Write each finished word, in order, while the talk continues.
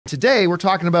today we're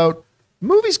talking about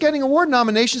movies getting award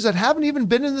nominations that haven't even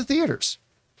been in the theaters.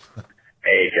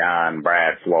 Hey, John,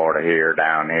 Brad, Florida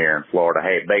down here in Florida.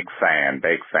 Hey, big fan.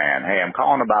 Hey, I'm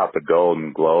calling about the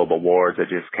Golden Globe Awards that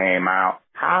just came out.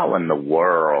 How in the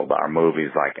world are movies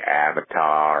like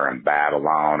Avatar and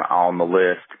Babylon on the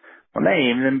list when they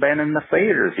ain't even been in the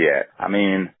theaters yet? I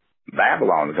mean,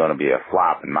 Babylon's going to be a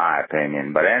flop in my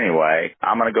opinion. But anyway,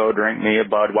 I'm going to go drink me a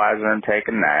Budweiser and take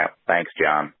a nap. Thanks,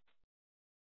 John.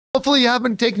 Hopefully you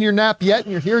haven't taken your nap yet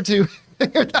and you're here to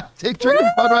drink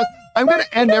a Budweiser. I'm going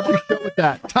to end every show with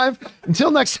that. Until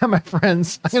next time, my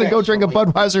friends, I'm going to go drink a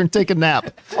Budweiser and take a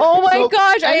nap. Oh my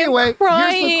gosh, anyway,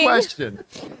 I am here's the question.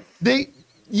 There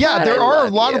God, are a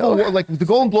lot of awards, like the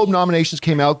Golden Globe nominations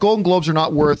came out. Golden Globes are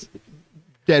not worth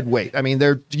dead weight. I mean,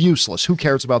 they're useless. Who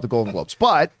cares about the Golden Globes?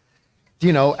 But,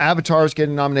 you know, Avatar's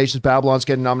getting nominations, Babylon's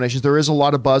getting nominations. There is a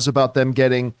lot of buzz about them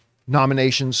getting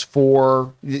nominations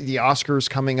for the Oscars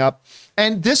coming up.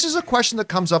 And this is a question that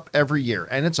comes up every year,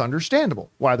 and it's understandable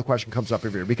why the question comes up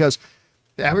every year, because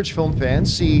the average film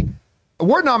fans see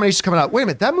award nominations coming out. Wait a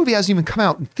minute, that movie hasn't even come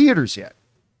out in theaters yet.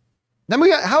 That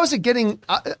movie, how is it getting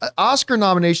Oscar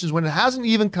nominations when it hasn't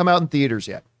even come out in theaters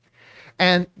yet?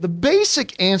 And the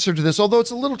basic answer to this, although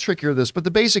it's a little trickier than this, but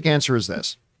the basic answer is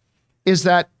this, is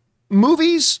that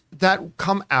movies that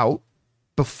come out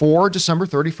before December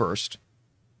 31st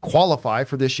qualify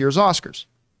for this year's Oscars.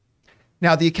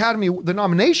 Now, the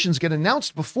nominations get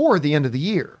announced before the end of the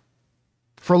year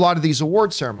for a lot of these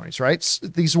award ceremonies, right?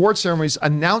 These award ceremonies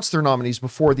announce their nominees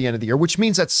before the end of the year, which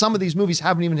means that some of these movies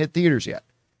haven't even hit theaters yet.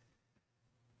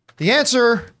 The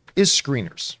answer is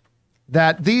screeners.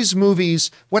 That these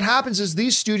movies, what happens is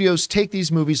these studios take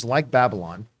these movies like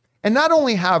Babylon and not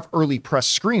only have early press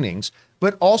screenings,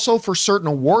 but also for certain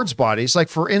awards bodies. Like,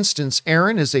 for instance,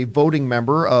 Aaron is a voting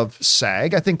member of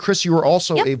SAG. I think, Chris, you are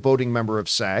also a voting member of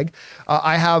SAG.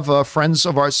 I have friends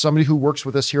of ours, somebody who works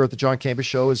with us here at the John Campea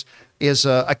Show is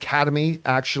a Academy,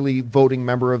 actually voting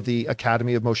member of the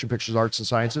Academy of Motion Pictures Arts and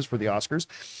Sciences for the Oscars.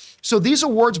 So these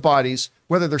awards bodies,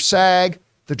 whether they're SAG,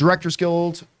 the Directors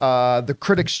Guild, the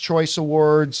Critics' Choice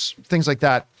Awards, things like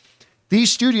that,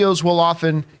 these studios will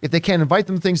often, if they can't invite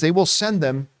them to things, they will send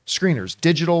them screeners,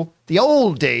 digital. The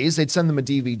old days, they'd send them a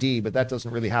DVD, but that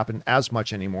doesn't really happen as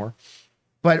much anymore.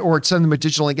 Or send them a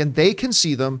digital link, and they can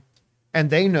see them, and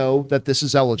they know that this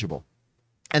is eligible.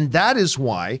 And that is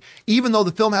why, even though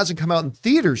the film hasn't come out in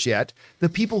theaters yet, the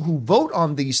people who vote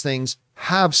on these things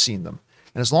have seen them.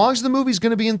 And as long as the movie's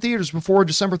going to be in theaters before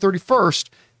December 31st,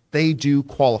 they do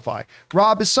qualify.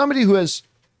 Rob, as somebody who has,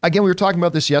 again, we were talking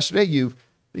about this yesterday, you've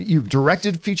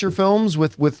directed feature films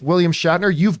with William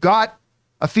Shatner. You've got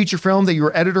a feature film that you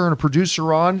were editor and a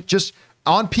producer on, just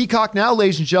on Peacock now,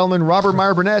 ladies and gentlemen. Robert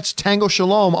Meyer Burnett's Tango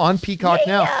Shalom on Peacock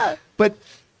now. But,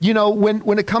 you know,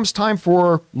 when it comes time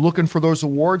for looking for those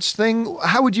awards thing,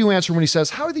 how would you answer when he says,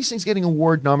 how are these things getting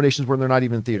award nominations when they're not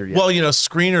even in theater yet? Well, you know,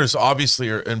 screeners obviously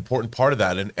are an important part of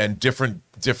that, and different,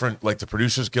 like the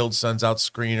Producers Guild sends out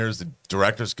screeners, the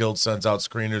Directors Guild sends out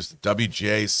screeners, the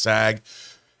WGA, SAG.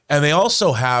 And they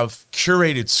also have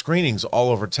curated screenings all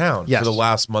over town for the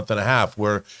last month and a half,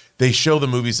 where they show the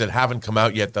movies that haven't come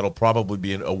out yet that'll probably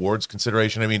be an awards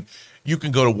consideration. I mean, you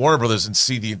can go to Warner Brothers and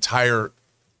see the entire,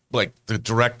 like, the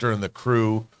director and the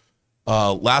crew.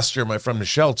 Last year, my friend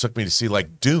Michelle took me to see,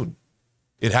 like, Dune.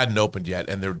 It hadn't opened yet,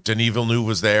 and Denis Villeneuve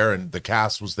was there, and the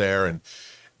cast was there, and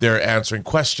they're answering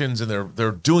questions, and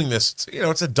they're doing this. You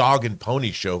know, it's a dog and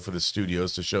pony show for the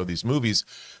studios to show these movies,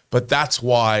 but that's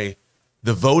why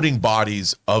the voting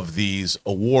bodies of these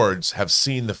awards have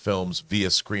seen the films via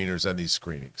screeners and these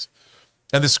screenings.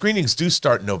 And the screenings do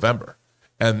start in November.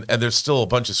 And there's still a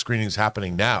bunch of screenings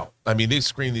happening now. I mean, they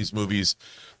screen these movies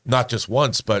not just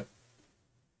once, but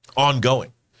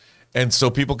ongoing. And so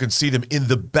people can see them in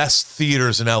the best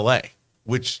theaters in LA,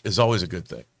 which is always a good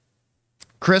thing.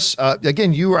 Chris,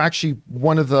 again, you were actually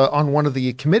on one of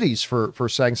the committees for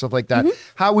SAG and stuff like that.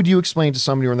 How would you explain to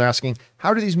somebody when they're asking,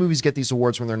 how do these movies get these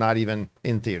awards when they're not even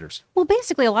in theaters? Well,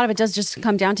 basically, a lot of it does just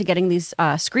come down to getting these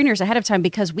screeners ahead of time,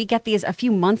 because we get these a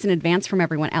few months in advance from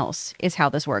everyone else, is how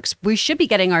this works. We should be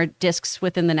getting our discs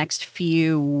within the next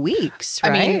few weeks,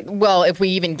 right? I mean, well, if we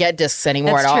even get discs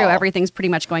anymore at all. That's true. Everything's pretty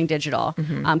much going digital.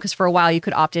 Because for a while you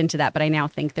could opt into that, but I now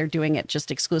think they're doing it just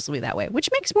exclusively that way, which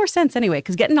makes more sense anyway,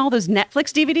 because getting all those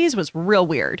Netflix DVDs was real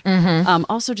weird.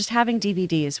 Also, just having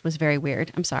DVDs was very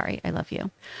weird. I'm sorry. I love you.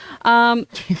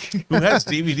 Who has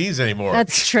DVDs anymore?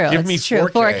 That's true. Give me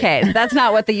 4K. 4K. That's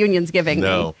not what the union's giving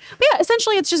No. me. But yeah,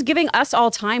 essentially, it's just giving us all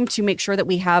time to make sure that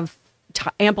we have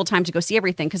ample time to go see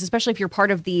everything, because especially if you're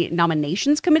part of the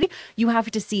nominations committee, you have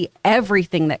to see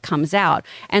everything that comes out.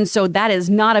 And so that is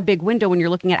not a big window when you're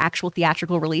looking at actual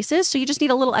theatrical releases. So you just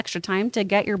need a little extra time to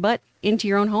get your butt into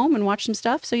your own home and watch some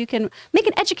stuff so you can make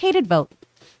an educated vote.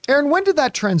 Aaron, when did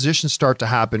that transition start to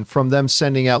happen from them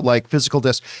sending out like physical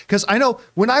discs? Because I know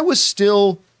when I was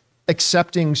still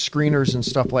accepting screeners and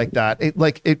stuff like that,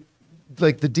 like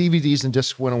the DVDs and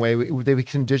discs went away. They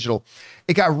became digital.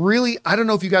 It got really, I don't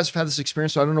know if you guys have had this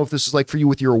experience. So I don't know if this is like for you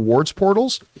with your awards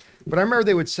portals, but I remember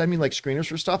they would send me like screeners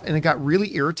for stuff, and it got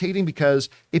really irritating because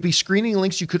it'd be screening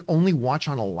links you could only watch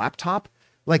on a laptop.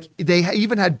 Like they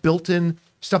even had built-in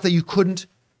stuff that you couldn't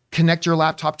connect your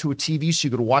laptop to a TV so you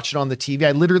could watch it on the TV.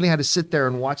 I literally had to sit there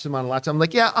and watch them on a laptop. I'm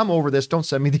like, yeah, I'm over this. Don't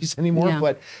send me these anymore.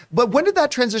 Yeah. But when did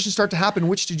that transition start to happen?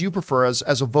 Which did you prefer as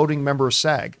a voting member of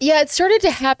SAG? Yeah, it started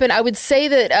to happen. I would say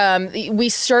that we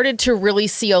started to really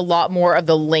see a lot more of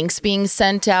the links being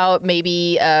sent out,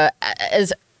 maybe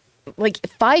as like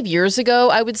 5 years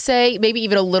ago, I would say, maybe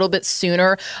even a little bit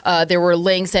sooner. There were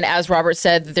links, and as Robert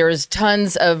said, there's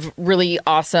tons of really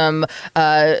awesome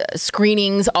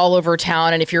screenings all over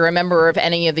town. And if you're a member of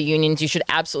any of the unions, you should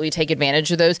absolutely take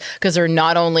advantage of those, because they're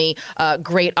not only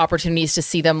great opportunities to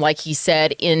see them, like he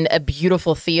said, in a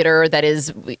beautiful theater that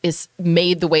is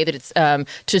made the way that it's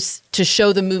to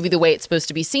show the movie the way it's supposed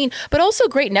to be seen, but also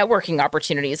great networking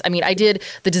opportunities. I mean, I did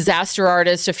The Disaster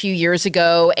Artist a few years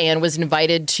ago and was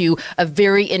invited to a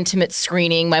very intimate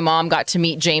screening. My mom got to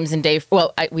meet James and Dave.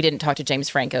 Well, we didn't talk to James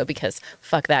Franco because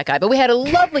fuck that guy, but we had a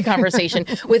lovely conversation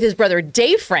with his brother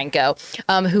Dave Franco,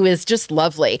 who is just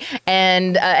lovely.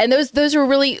 And those are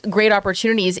really great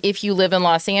opportunities if you live in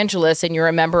Los Angeles and you're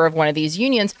a member of one of these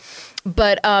unions.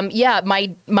 But yeah,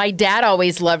 my dad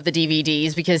always loved the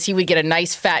DVDs because he would get a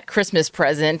nice fat Christmas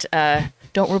present.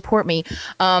 Don't report me.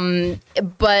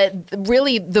 But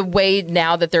really the way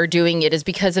now that they're doing it is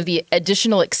because of the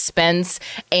additional expense,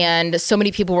 and so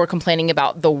many people were complaining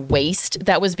about the waste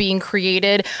that was being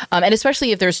created. And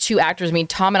especially if there's two actors. I mean,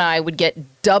 Tom and I would get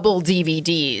double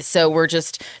DVDs. So we're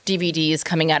just DVDs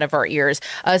coming out of our ears.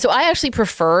 So I actually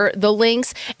prefer the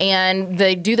links, and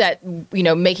they do that, you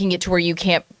know, making it to where you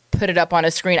can't put it up on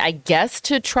a screen, I guess,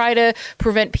 to try to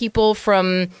prevent people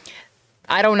from,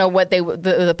 I don't know what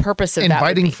the purpose of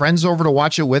inviting friends over to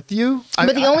watch it with you.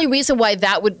 But the only reason why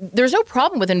there's no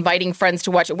problem with inviting friends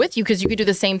to watch it with you, because you could do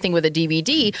the same thing with a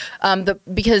DVD,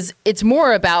 because it's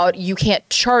more about you can't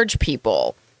charge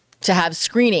people to have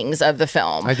screenings of the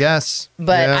film, I guess.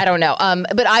 But yeah. I don't know.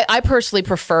 But I personally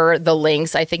prefer the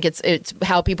links. I think it's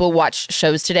how people watch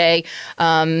shows today.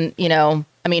 You know,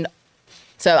 I mean,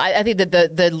 so I think that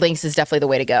the links is definitely the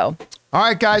way to go. All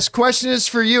right, guys, question is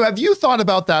for you. Have you thought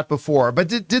about that before? But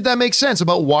did that make sense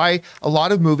about why a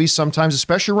lot of movies sometimes,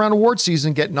 especially around award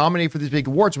season, get nominated for these big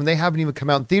awards when they haven't even come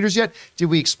out in theaters yet? Did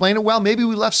we explain it well? Maybe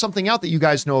we left something out that you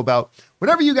guys know about.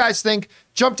 Whatever you guys think,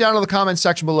 jump down to the comments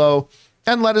section below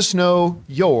and let us know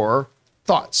your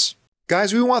thoughts.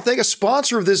 Guys, we want to thank a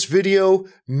sponsor of this video,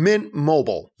 Mint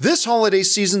Mobile. This holiday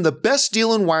season, the best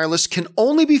deal in wireless can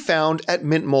only be found at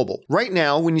Mint Mobile. Right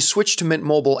now, when you switch to Mint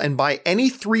Mobile and buy any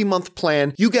 3-month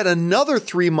plan, you get another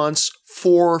 3 months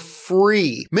for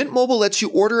free. Mint Mobile lets you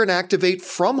order and activate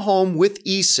from home with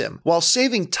eSIM, while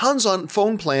saving tons on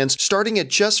phone plans starting at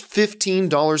just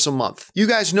 $15 a month. You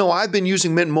guys know I've been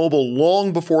using Mint Mobile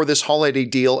long before this holiday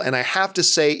deal, and I have to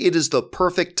say it is the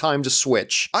perfect time to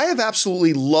switch. I have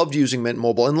absolutely loved using Mint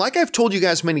Mobile, and like I've told you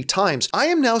guys many times, I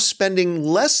am now spending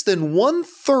less than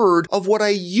 1/3 of what I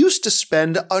used to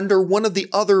spend under one of the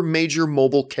other major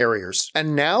mobile carriers.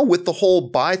 And now with the whole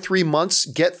buy 3 months,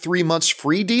 get 3 months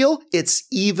free deal, it's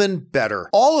even better.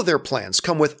 All of their plans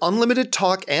come with unlimited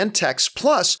talk and text,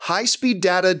 plus high-speed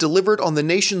data delivered on the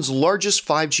nation's largest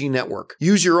 5G network.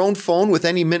 Use your own phone with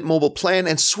any Mint Mobile plan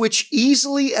and switch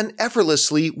easily and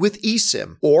effortlessly with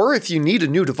eSIM. Or if you need a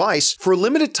new device, for a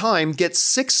limited time, get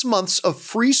 6 months of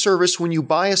free service when you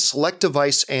buy a select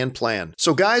device and plan.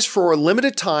 So guys, for a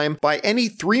limited time, buy any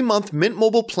 3-month Mint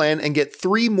Mobile plan and get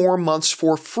 3 more months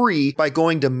for free by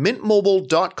going to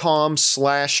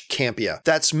mintmobile.com/Campea.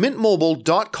 That's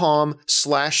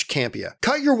mintmobile.com/Campea.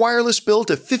 Cut your wireless bill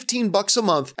to $15 a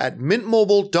month at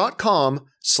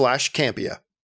mintmobile.com/Campea.